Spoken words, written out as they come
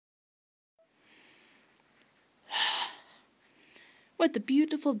What a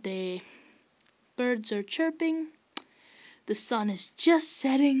beautiful day. Birds are chirping. The sun is just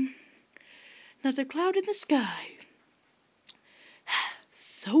setting. Not a cloud in the sky.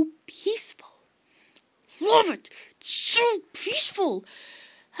 So peaceful. Love it. It's so peaceful.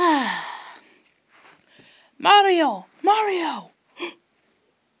 Mario!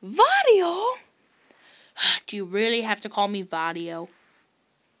 Vadio? Do you really have to call me Vadio?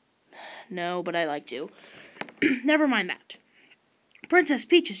 No, but I like to. Never mind that. Princess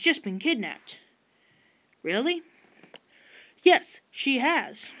Peach has just been kidnapped. Really? Yes, she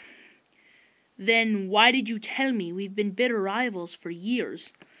has. Then why did you tell me? We've been bitter rivals for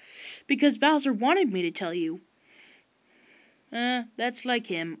years. Because Bowser wanted me to tell you. That's like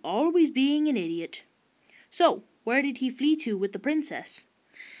him, always being an idiot. So, where did he flee to with the princess?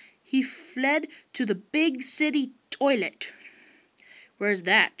 He fled to the big city toilet. Where's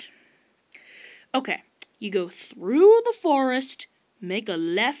that? Okay, you go through the forest, make a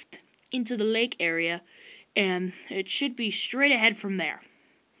left into the lake area, and it should be straight ahead from there.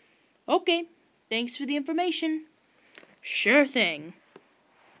 Okay, thanks for the information. Sure thing.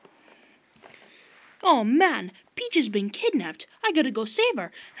 Oh man, Peach has been kidnapped. I gotta go save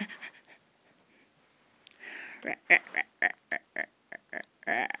her.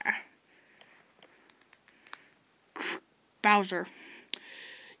 Bowser.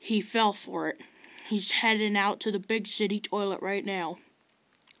 He fell for it. He's heading out to the big city toilet right now.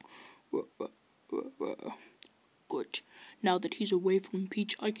 Good. Now that he's away from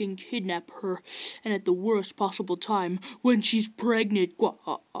Peach, I can kidnap her, and at the worst possible time, when she's pregnant.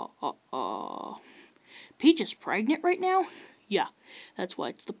 Peach is pregnant right now? Yeah, that's why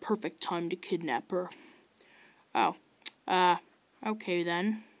it's the perfect time to kidnap her. Oh, okay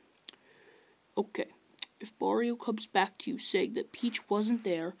then. Okay, if Mario comes back to you saying that Peach wasn't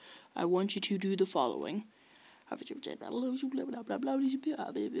there, I want you to do the following.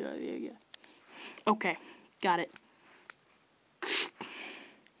 Okay, got it.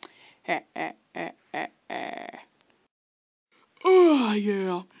 Yeah,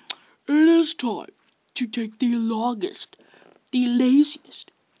 it is time to take the longest, the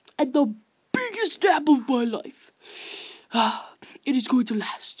laziest, and the biggest nap of my life. It is going to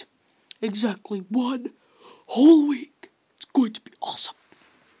last exactly 1 whole week. It's going to be awesome.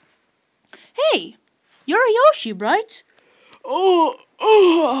 Hey, you're a Yoshi, right? Hey,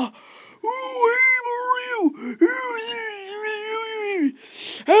 Mario!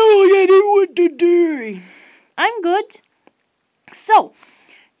 How are you doing today? I'm good. So,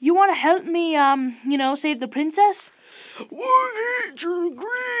 you want to help me, save the princess?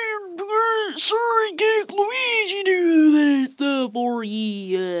 Sorry, can't Luigi do that stuff for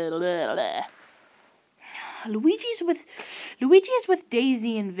you? Luigi is with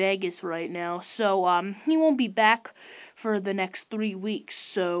Daisy in Vegas right now, so he won't be back for the next 3 weeks.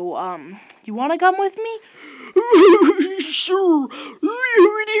 So you want to come with me? Sure.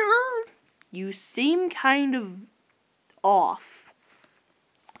 You seem kind of off.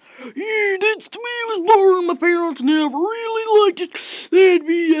 Yeah, that's the way I was born. My parents never really liked it. They'd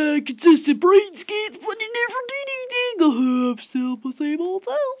be consistent brain skates, but they never did anything. I'm still the same old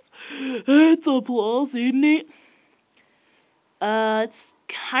self. That's a plus, isn't it? It's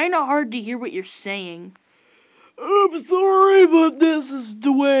kind of hard to hear what you're saying. I'm sorry, but this is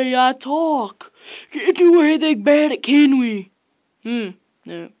the way I talk. Can't do anything bad at, can we? No.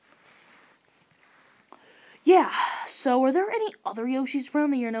 Yeah, so are there any other Yoshis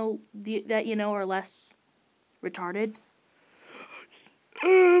around that are less retarded?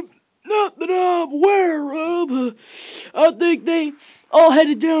 Not that I'm aware of. I think they all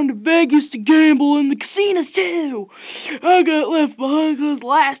headed down to Vegas to gamble in the casinos too. I got left behind because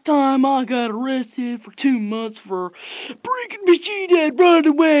last time I got arrested for 2 months for breaking machine and running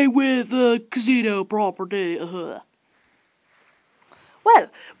away with casino property.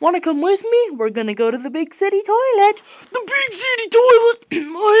 Well, want to come with me? We're going to go to the big city toilet. The big city toilet?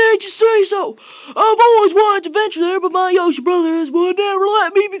 I hate to say so. I've always wanted to venture there, but my Yoshi brothers would never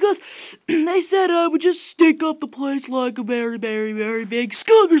let me because they said I would just stink up the place like a very, very, very big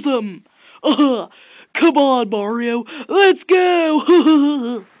skunk or something. Come on, Mario. Let's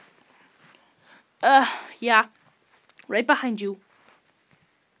go. Yeah. Right behind you.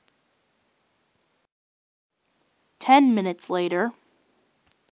 10 minutes later.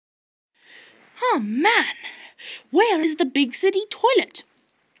 Oh man, where is the big city toilet?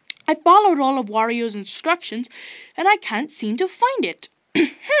 I followed all of Wario's instructions, and I can't seem to find it. Wario,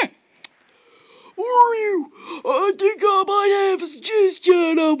 I think I might have a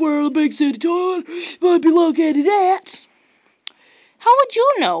suggestion of where the big city toilet might be located at. How would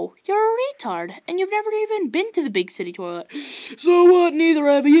you know? You're a retard, and you've never even been to the big city toilet. So what? Neither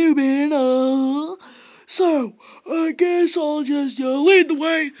have you been. So, I guess I'll just lead the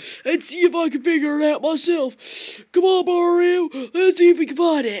way and see if I can figure it out myself. Come on, Mario. Let's see if we can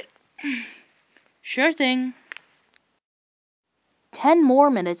find it. Sure thing. 10 more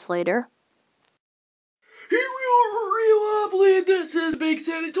minutes later. Here we are, Mario. I believe this is Big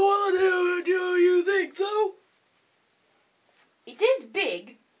City Toilet. Do you think so? It is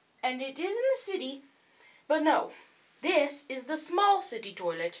big, and it is in the city, but no. This is the small city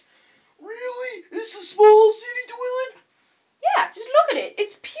toilet. Really? It's a small city toilet? Yeah, just look at it.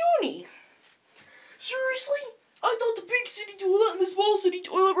 It's puny. Seriously? I thought the big city toilet and the small city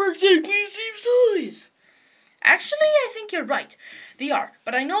toilet were exactly the same size. Actually, I think you're right. They are,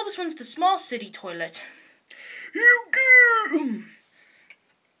 but I know this one's the small city toilet.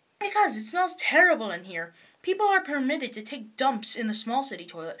 Because it smells terrible in here. People are permitted to take dumps in the small city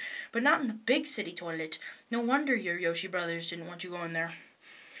toilet, but not in the big city toilet. No wonder your Yoshi brothers didn't want you going there.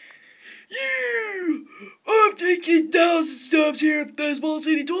 Yeah, I'm taking thousands of steps here at the small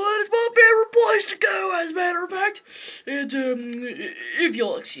city toilet. It's my favorite place to go, as a matter of fact. And, if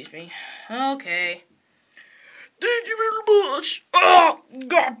you'll excuse me. Okay. Thank you very much. Oh,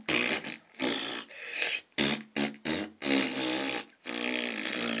 God.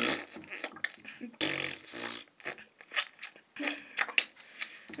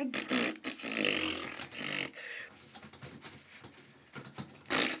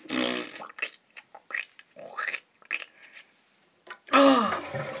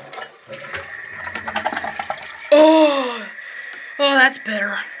 Oh, that's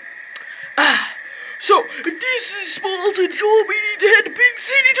better. So, if this is small city toilet, we need to head to big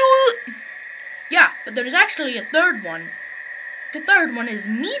city toilet? Yeah, but there's actually a third one. The third one is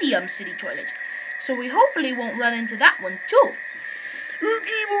medium city toilet. So we hopefully won't run into that one too.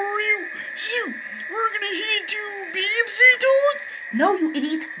 Okay, Mario. So, we're gonna head to medium city toilet? No, you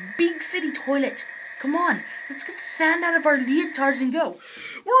idiot. Big city toilet. Come on, let's get the sand out of our leotards and go.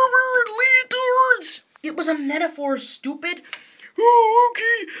 We're leotards! It was a metaphor, stupid. Oh,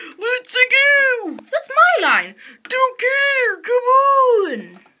 okay, let's go! That's my line. Don't care, come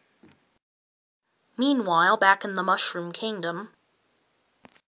on! Meanwhile, back in the Mushroom Kingdom.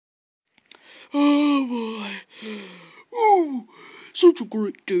 Oh boy. Oh, such a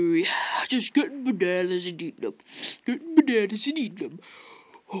great day. Just getting bananas and eating them. Getting bananas and eating them.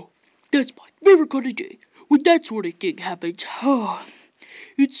 Oh, that's my favorite kind of day. When that sort of thing happens. Oh,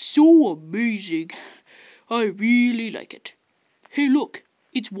 it's so amazing. I really like it. Hey, look,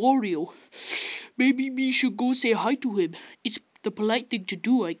 it's Wario. Maybe we should go say hi to him. It's the polite thing to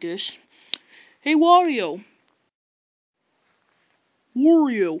do, I guess. Hey, Wario.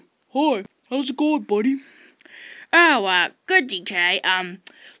 Wario, hi. How's it going, buddy? Oh, good, DK.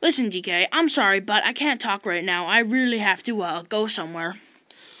 Listen, DK, I'm sorry, but I can't talk right now. I really have to, go somewhere.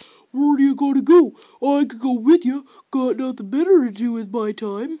 Where do you gotta go? I could go with you. Got nothing better to do with my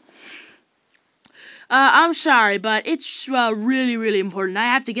time. I'm sorry, but it's, really, really important. I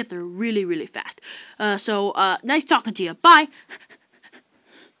have to get there really, really fast. So, nice talking to you. Bye!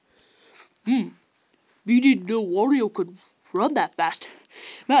 We didn't know Wario could run that fast.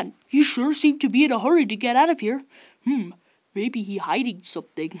 Man, he sure seemed to be in a hurry to get out of here. Maybe he's hiding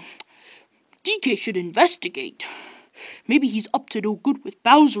something. DK should investigate. Maybe he's up to no good with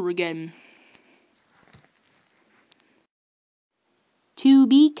Bowser again. To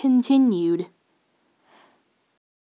be continued.